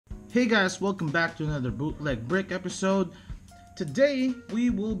Hey guys, welcome back to another bootleg brick episode. Today we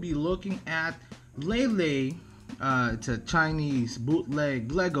will be looking at Lele. It's a Chinese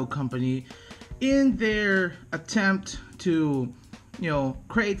bootleg Lego company in their attempt to,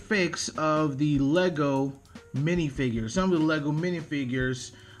 create fakes of the Lego minifigures. Some of the Lego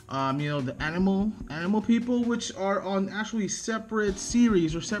minifigures, the animal people, which are on actually separate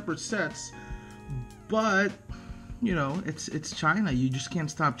series or separate sets, but it's China. You just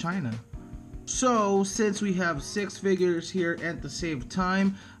can't stop China. So since we have 6 figures here at the same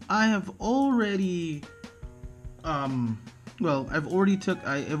time, I have already I've already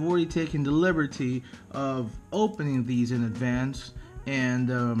taken the liberty of opening these in advance and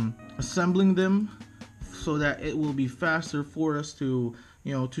assembling them so that it will be faster for us to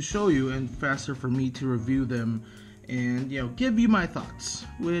show you and faster for me to review them and give you my thoughts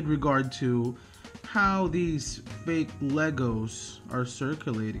with regard to how these fake Legos are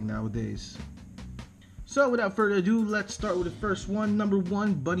circulating nowadays. So without further ado, let's start with the first one. Number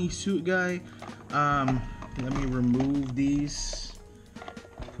 1, bunny suit guy. Let me remove these,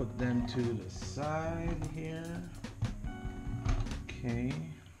 put them to the side here. Okay.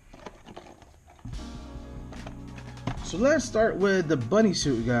 So let's start with the bunny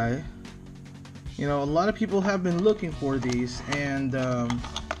suit guy. A lot of people have been looking for these, and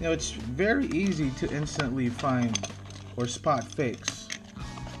it's very easy to instantly find or spot fakes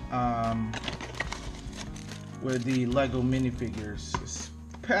with the Lego minifigures,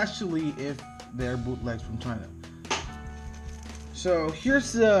 especially if they're bootlegs from China. So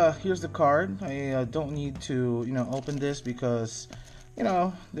here's the card. I don't need to open this because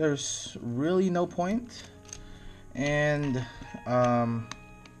there's really no point, and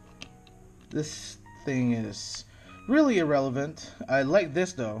this thing is really irrelevant. I like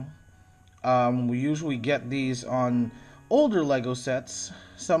this though. We usually get these on older Lego sets.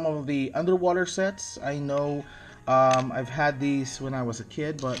 Some of the underwater sets, I know I've had these when I was a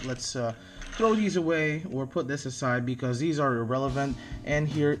kid, but let's throw these away or put this aside because these are irrelevant. And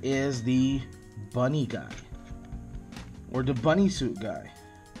here is the bunny guy, or the bunny suit guy.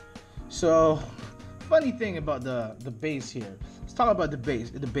 So funny thing about the base here. Let's talk about the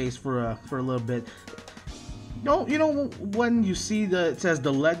base for a little bit. When you see it says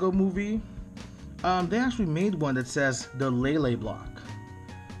the Lego movie, they actually made one that says the Lele block,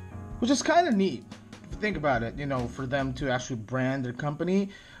 which is kind of neat if you think about it, for them to actually brand their company.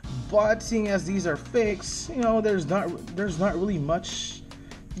 But seeing as these are fakes, there's not really much.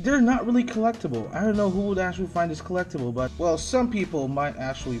 They're not really collectible. I don't know who would actually find this collectible, but well, some people might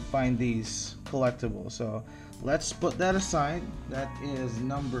actually find these collectible. So let's put that aside. That is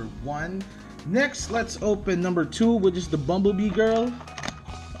number 1. Next, let's open number 2, which is the Bumblebee girl.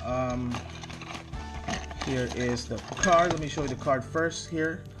 Here is the card. Let me show you the card first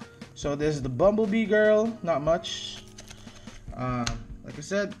here. So this is the Bumblebee girl. Not much. Like I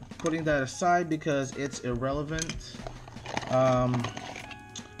said, putting that aside because it's irrelevant.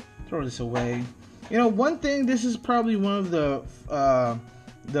 Throw this away. One thing. This is probably one of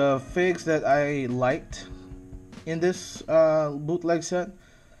the figs that I liked in this bootleg set.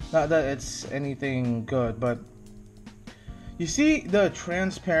 Not that it's anything good, but you see the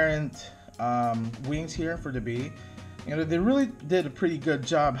transparent wings here for the bee. They really did a pretty good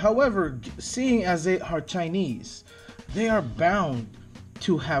job. However, seeing as they are Chinese, they are bound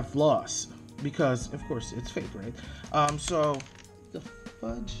to have flaws because, of course, it's fake, right? So the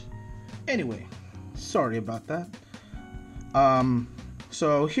fudge. Anyway, sorry about that.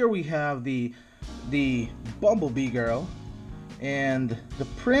 So here we have the Bumblebee girl. And the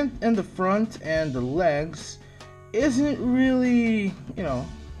print in the front and the legs isn't really,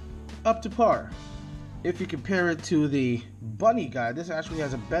 up to par. If you compare it to the bunny guy, this actually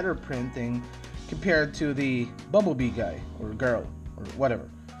has a better printing compared to the Bumblebee guy or girl or whatever.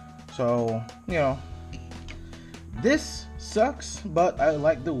 So, this sucks, but I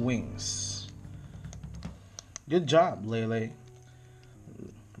like the wings. Good job, Lele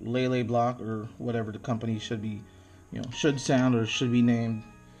block, or whatever the company should be. Should sound or should be named.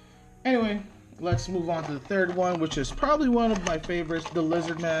 Anyway, let's move on to the third one, which is probably one of my favorites, the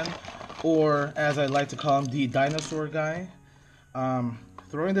Lizard Man, or as I like to call him, the Dinosaur Guy.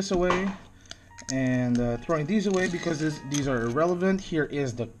 Throwing this away and throwing these away because these are irrelevant. Here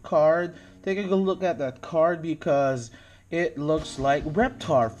is the card. Take a good look at that card because it looks like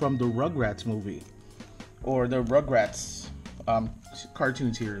Reptar from the Rugrats movie, or the Rugrats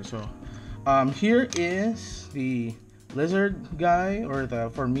cartoons here. So here is the lizard guy, or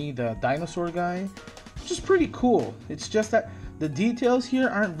for me the dinosaur guy, which is pretty cool. It's just that the details here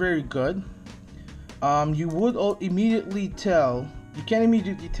aren't very good. You would immediately tell you can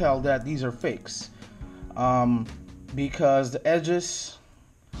immediately tell that these are fakes, because the edges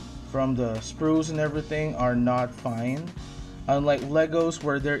from the sprues and everything are not fine, unlike Legos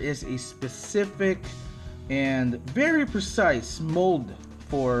where there is a specific and very precise mold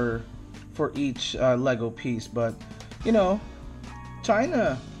for each Lego piece. But you know,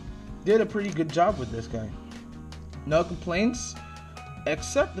 China did a pretty good job with this guy. No complaints,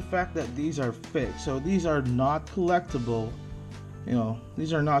 except the fact that these are fake, so these are not collectible. You know,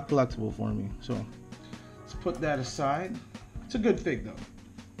 these are not collectible for me, so let's put that aside. It's a good fig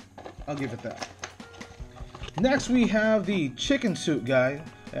though, I'll give it that. Next we have the chicken suit guy.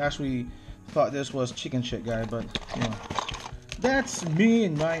 I actually thought this was chicken shit guy, but you know, that's me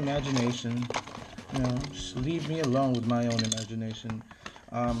and my imagination. You know, just leave me alone with my own imagination.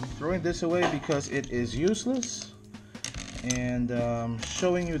 Throwing this away because it is useless. And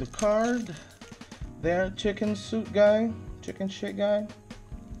showing you the card there, chicken suit guy, chicken shit guy.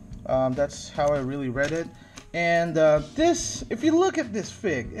 That's how I really read it. And this, if you look at this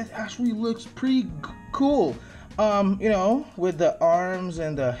fig, it actually looks pretty cool. You know, with the arms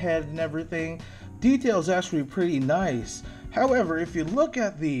and the head and everything, details actually pretty nice. However, if you look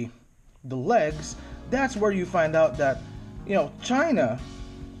at the legs, that's where you find out that, you know, China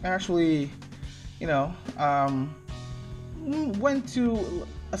actually, you know, went to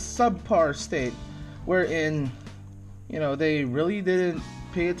a subpar state wherein, you know, they really didn't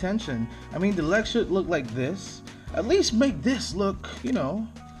pay attention. I mean, the legs should look like this. At least make this look, you know,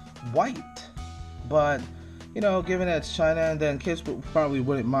 white. But, you know, given that it's China, and then kids probably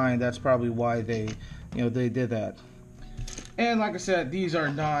wouldn't mind, that's probably why they, you know, they did that. And like I said, these are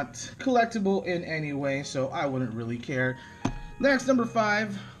not collectible in any way, so I wouldn't really care. Next, number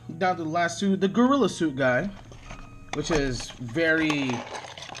 5, down to the last two, the gorilla suit guy, which is very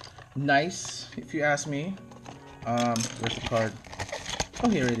nice, if you ask me. Where's the card? Oh,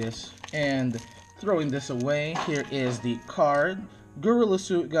 here it is. And throwing this away, here is the card, gorilla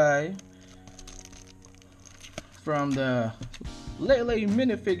suit guy, from the Lele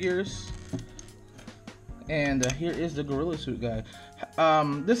minifigures. And here is the gorilla suit guy.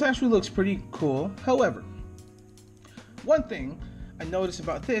 This actually looks pretty cool. However, one thing I noticed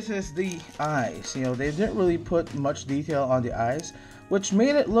about this is the eyes. You know, they didn't really put much detail on the eyes, which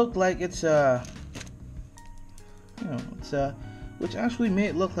made it look like it's which actually made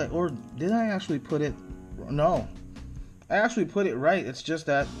it look like, or did I actually put it? No, I actually put it right. It's just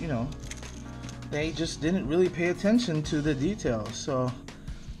that, you know, they just didn't really pay attention to the details. So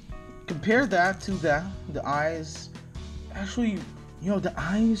compare that to the eyes. Actually, you know, the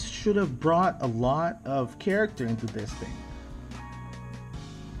eyes should have brought a lot of character into this thing.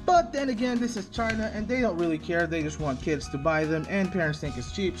 But then again, this is China and they don't really care. They just want kids to buy them, and parents think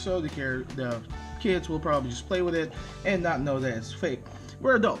it's cheap, so the kids will probably just play with it and not know that it's fake.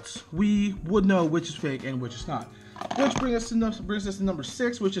 We're adults. We would know which is fake and which is not. Which brings us to number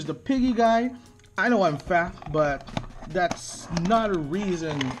 6, which is the piggy guy. I know I'm fat, but that's not a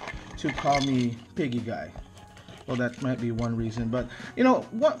reason to call me piggy guy. Well, that might be one reason, but you know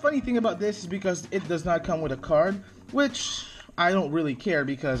what? Funny thing about this is because it does not come with a card, which I don't really care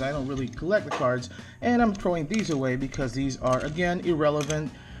because I don't really collect the cards, and I'm throwing these away because these are, again,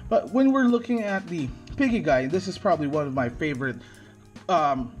 irrelevant. But when we're looking at the piggy guy, this is probably one of my favorite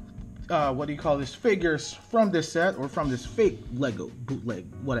what do you call this, figures from this set, or from this fake Lego bootleg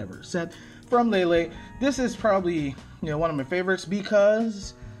whatever set from Lele. This is probably, you know, one of my favorites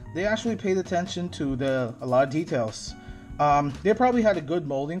because they actually paid attention to a lot of details. They probably had a good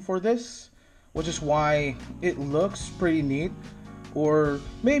molding for this, which is why it looks pretty neat. Or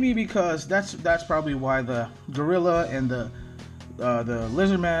maybe because that's probably why the gorilla and the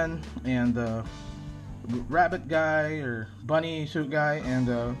lizard man and the rabbit guy or bunny suit guy and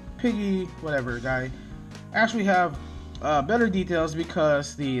the piggy whatever guy actually have better details,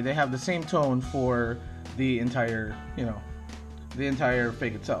 because they have the same tone for the entire, you know, the entire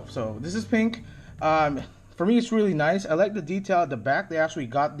fig itself. So this is pink. For me, it's really nice. I like the detail at the back. They actually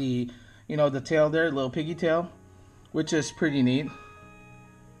got the, you know, the tail there, little piggy tail, which is pretty neat.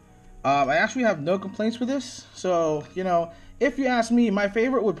 I actually have no complaints with this. So, you know, if you ask me, my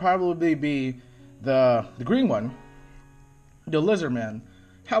favorite would probably be the green one, the lizard man.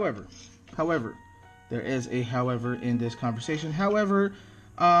 However, there is a however in this conversation. However,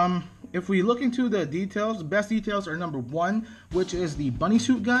 if we look into the details, the best details are number 1, which is the bunny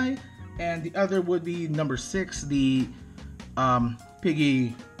suit guy, and the other would be number 6, the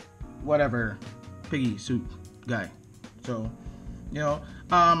piggy suit guy. So, you know,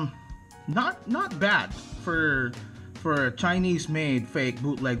 not bad for a Chinese made fake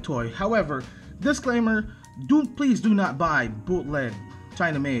bootleg toy. However, disclaimer, please do not buy bootleg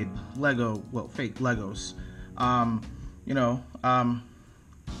China-made Lego, well, fake Legos. You know,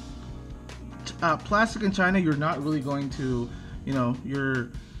 plastic in China, you're not really going to, you know,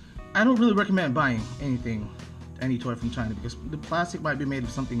 I don't really recommend buying any toy from China, because the plastic might be made of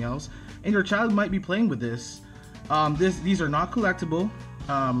something else, and your child might be playing with this. These are not collectible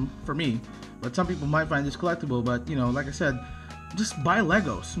for me, but some people might find this collectible. But you know, like I said, just buy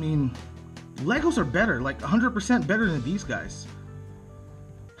Legos. I mean, Legos are better, like 100% better than these guys.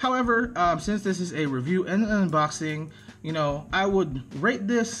 However, since this is a review and an unboxing, you know, I would rate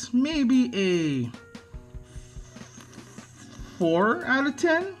this maybe a 4 out of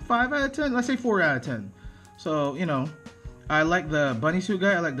 10, 5 out of 10, let's say 4 out of 10. So, you know, I like the bunny suit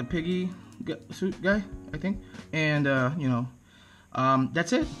guy, I like the piggy suit guy, I think, and you know,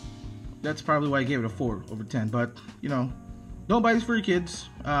 that's it. That's probably why I gave it a 4 over 10. But you know, don't buy this for your kids.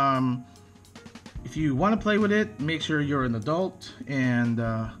 If you want to play with it, make sure you're an adult, and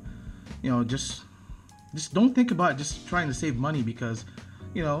you know, just don't think about just trying to save money, because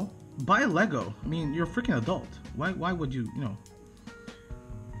you know, buy a Lego. I mean, you're a freaking adult. Why would you, you know?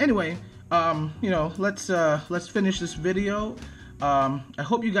 Anyway, you know, let's finish this video. I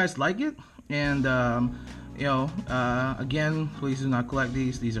hope you guys like it, and you know, again, please do not collect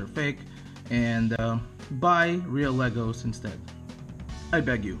these. These are fake, and buy real Legos instead. I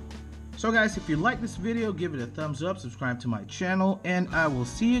beg you. So guys, if you like this video, give it a thumbs up, subscribe to my channel, and I will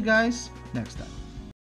see you guys next time.